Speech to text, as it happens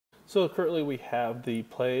So currently we have the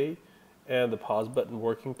play and the pause button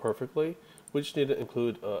working perfectly. We just need to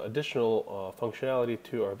include additional functionality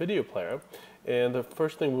to our video player. And the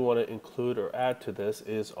first thing we want to include or add to this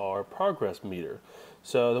is our progress meter.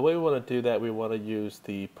 So the way we want to do that, we want to use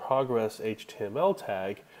the progress HTML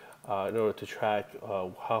tag in order to track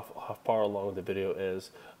how far along the video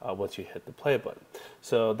is once you hit the play button.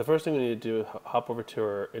 So the first thing we need to do is hop over to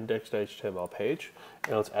our index.html page,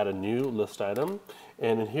 and let's add a new list item.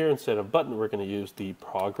 And in here, instead of button, we're going to use the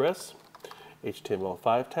progress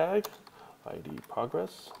HTML5 tag, ID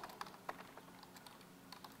progress.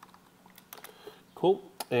 Cool.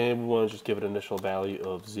 And we want to just give it an initial value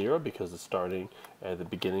of 0 because it's starting at the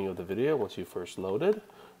beginning of the video once you first loaded.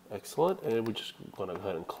 Excellent. And we just want to go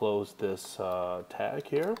ahead and close this tag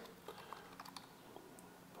here.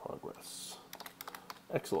 Progress.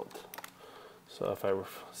 Excellent. So if I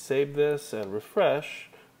save this and refresh,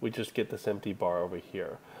 we just get this empty bar over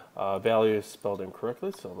here. Value is spelled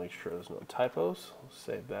incorrectly, so I'll make sure there's no typos. I'll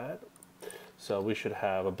save that. So we should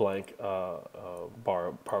have a blank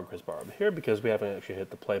progress bar over here because we haven't actually hit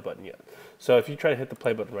the play button yet. So if you try to hit the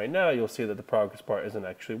play button right now, you'll see that the progress bar isn't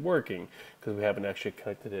actually working because we haven't actually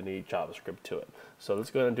connected any JavaScript to it. So let's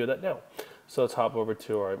go ahead and do that now. So let's hop over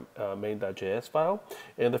to our main.js file.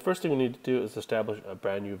 And the first thing we need to do is establish a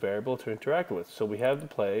brand new variable to interact with. So we have the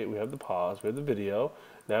play, we have the pause, we have the video.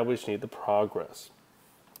 Now we just need the progress.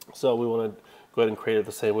 So we want to go ahead and create it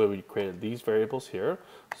the same way we created these variables here.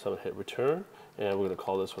 So hit return, and we're going to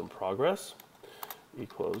call this one progress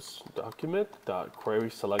equals document.query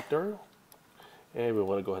selector, and we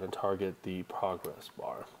want to go ahead and target the progress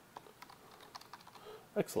bar.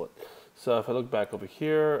 Excellent. So if I look back over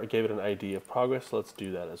here, I gave it an ID of progress. So let's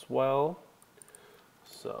do that as well.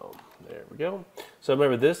 So there we go. So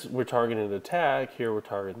remember this, we're targeting the tag. Here we're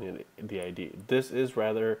targeting the ID. This is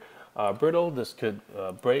rather brittle. This could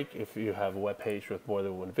break if you have a web page with more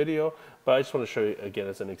than one video, but I just want to show you again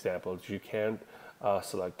as an example that you can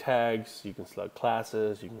select tags, you can select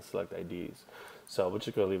classes, you can select IDs. So we're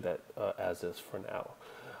just going to leave that as is for now.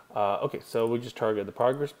 Okay, so we just target the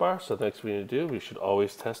progress bar. So next we need to do, we should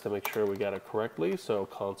always test to make sure we got it correctly. So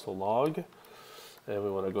console log, and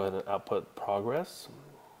we want to go ahead and output progress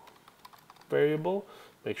variable.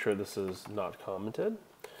 Make sure this is not commented.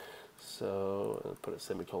 So put a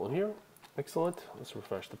semicolon here. Excellent. Let's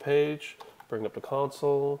refresh the page, bring up the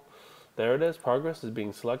console. There it is. Progress is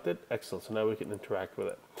being selected. Excellent. So now we can interact with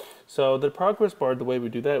it. So the progress bar, the way we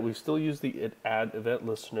do that, we still use the add event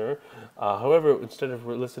listener. However, instead of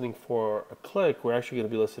listening for a click, we're actually going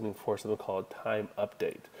to be listening for something called time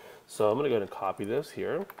update. So I'm going to go ahead and copy this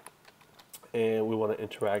here, and we want to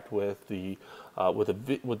interact with the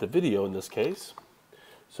video in this case.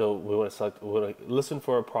 So we want to listen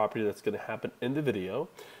for a property that's going to happen in the video.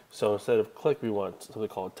 So instead of click, we want something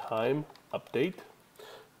called time update.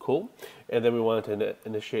 Cool. And then we want to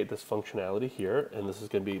initiate this functionality here, and this is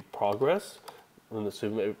going to be progress. And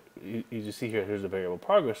so you see here, here's the variable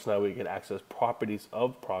progress. Now we can access properties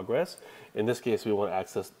of progress. In this case, we want to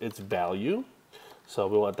access its value. So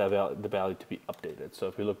we want that the value to be updated. So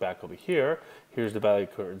if we look back over here, here's the value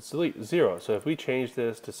current 0. So if we change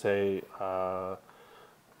this to say 5,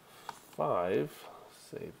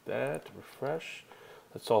 save that, refresh,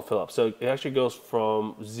 let's all fill up. So it actually goes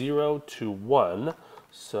from 0 to 1.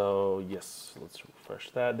 So yes, let's refresh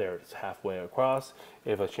that. There it's halfway across.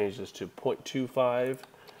 If I change this to 0.25,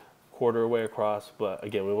 quarter way across, but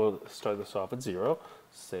again, we want to start this off at 0.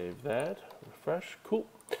 Save that, refresh, cool.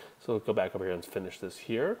 So let's go back over here and finish this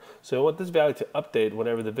here. So I want this value to update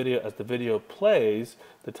whenever the video, as the video plays,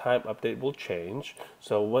 the time update will change.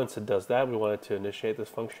 So once it does that, we want it to initiate this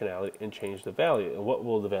functionality and change the value. And what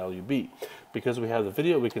will the value be? Because we have the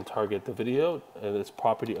video, we can target the video and its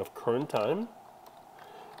property of current time.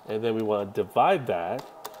 And then we want to divide that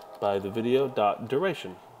by the video dot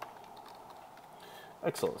duration.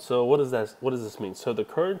 Excellent. So what does this mean? So the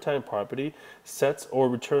current time property sets or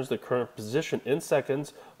returns the current position in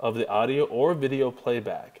seconds of the audio or video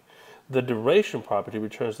playback. The duration property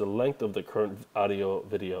returns the length of the current audio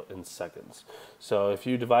video in seconds. So if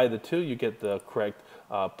you divide the two, you get the correct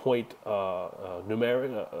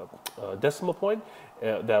decimal point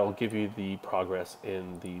that will give you the progress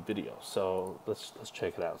in the video. So let's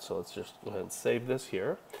check it out. So let's just go ahead and save this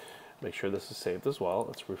here. Make sure this is saved as well.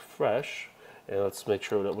 Let's refresh. And let's make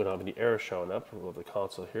sure that we don't have any errors showing up. We'll have the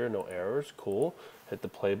console here, no errors, cool. Hit the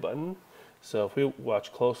play button. So if we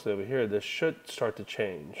watch closely over here, this should start to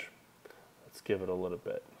change. Let's give it a little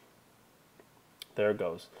bit. There it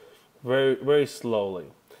goes. Very, very slowly.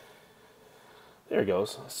 There it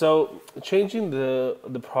goes. So changing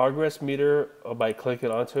the progress meter by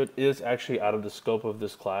clicking onto it is actually out of the scope of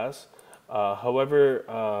this class. However,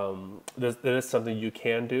 that is something you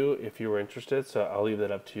can do if you were interested, so I'll leave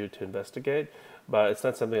that up to you to investigate. But it's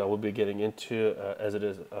not something I will be getting into as it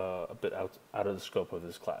is a bit out of the scope of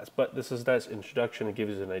this class. But this is nice introduction and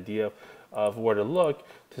gives you an idea of where to look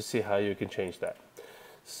to see how you can change that.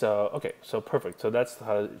 So, okay, so perfect. So that's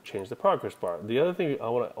how to change the progress bar. The other thing I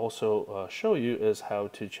want to also show you is how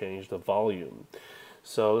to change the volume.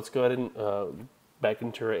 So let's go ahead and back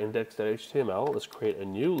into our index.html. Let's create a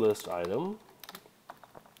new list item.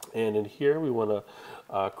 And in here, we want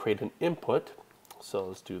to create an input. So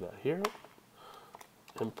let's do that here.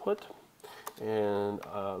 Input. And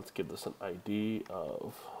let's give this an ID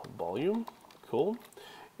of volume. Cool.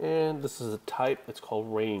 And this is a type. It's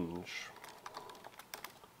called range.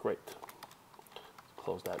 Great.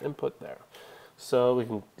 Close that input there. So we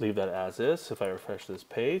can leave that as is. If I refresh this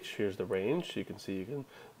page, here's the range. You can see you can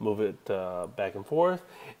move it back and forth.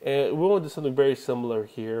 And we want to do something very similar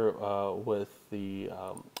here with the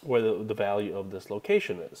where the value of this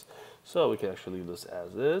location is. So we can actually leave this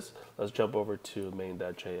as is. Let's jump over to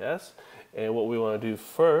main.js. And what we want to do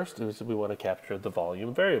first is we want to capture the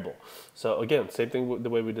volume variable. So again, same thing with the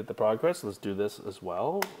way we did the progress. Let's do this as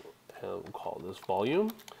well. And we'll call this volume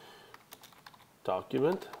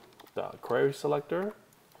document query selector,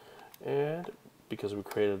 and because we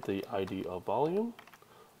created the ID of volume,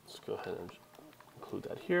 let's go ahead and include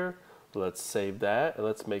that here. Let's save that and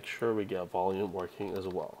let's make sure we get volume working as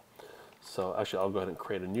well. So actually I'll go ahead and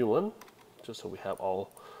create a new one just so we have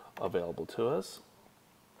all available to us.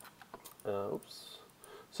 Oops.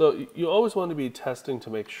 So you always want to be testing to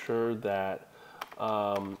make sure that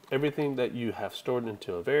everything that you have stored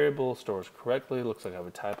into a variable stores correctly. Looks like I have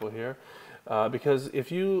a typo here. Because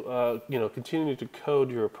if you continue to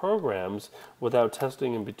code your programs without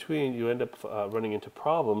testing in between, you end up running into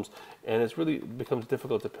problems, and it really becomes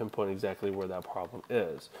difficult to pinpoint exactly where that problem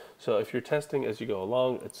is. So if you're testing as you go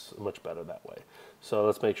along, it's much better that way. So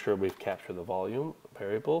let's make sure we've captured the volume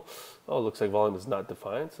variable. Oh, it looks like volume is not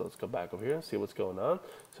defined, so let's go back over here and see what's going on.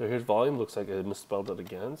 So here's volume. Looks like I misspelled it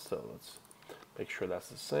again, so let's make sure that's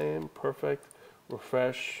the same. Perfect.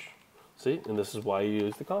 Refresh. See, and this is why you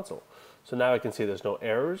use the console. So now I can see there's no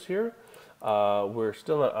errors here. We're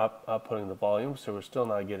still not outputting the volume, so we're still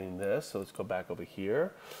not getting this. So let's go back over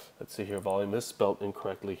here. Let's see here, volume is spelled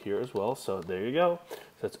incorrectly here as well. So there you go.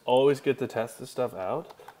 So it's always good to test this stuff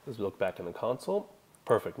out. Let's look back in the console.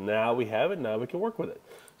 Perfect. Now we have it. Now we can work with it.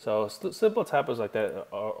 So simple typos like that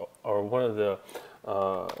are one of the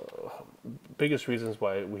biggest reasons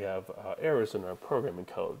why we have errors in our programming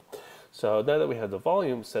code. So now that we have the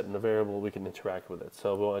volume set in a variable, we can interact with it.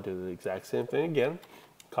 So we want to do the exact same thing again.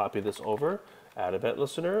 Copy this over, add event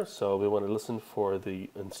listener. So we want to listen for the,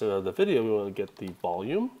 instead of the video, we want to get the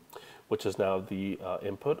volume, which is now the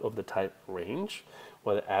input of the type range.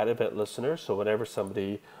 We want to add event listener. So whenever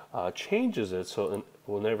somebody changes it, so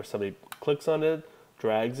whenever somebody clicks on it,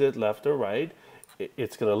 drags it left or right,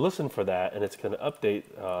 it's going to listen for that, and it's going to update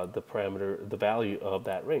the parameter, the value of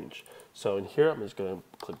that range. So in here, I'm just going to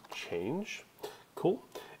click change. Cool.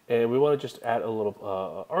 And we want to just add a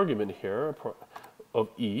little argument here of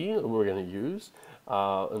E we're going to use.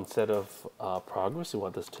 Instead of progress, we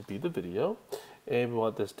want this to be the video, and we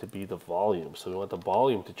want this to be the volume. So we want the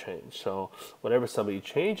volume to change. So whenever somebody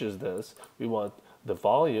changes this, we want the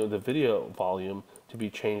volume, the video volume, to be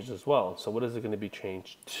changed as well. So what is it going to be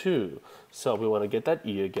changed to? So we want to get that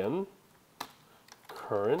E again.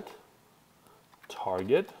 Current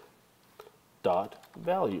target dot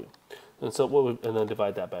value, and so and then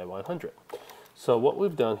divide that by 100. So what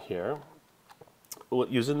we've done here,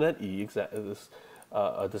 using that E, this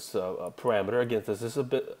parameter. Again, this is a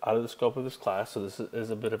bit out of the scope of this class, so this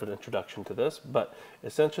is a bit of an introduction to this. But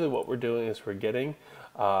essentially, what we're doing is we're getting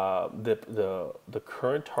the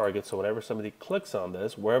current target. So whenever somebody clicks on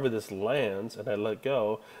this, wherever this lands, and I let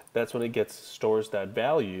go, that's when it stores that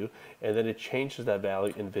value, and then it changes that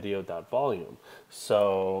value in video.volume.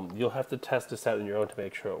 So you'll have to test this out on your own to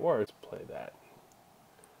make sure it works. Play that.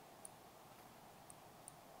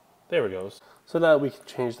 There it goes. So now we can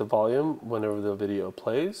change the volume whenever the video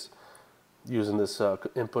plays using this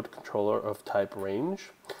input controller of type range.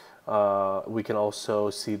 We can also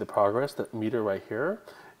see the progress, that meter right here,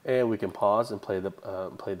 and we can pause and play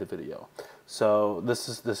the video. So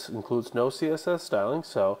this includes no CSS styling,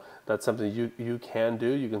 so that's something you can do.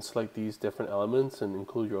 You can select these different elements and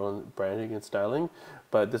include your own branding and styling,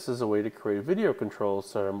 but this is a way to create video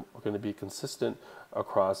controls that are going to be consistent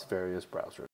across various browsers.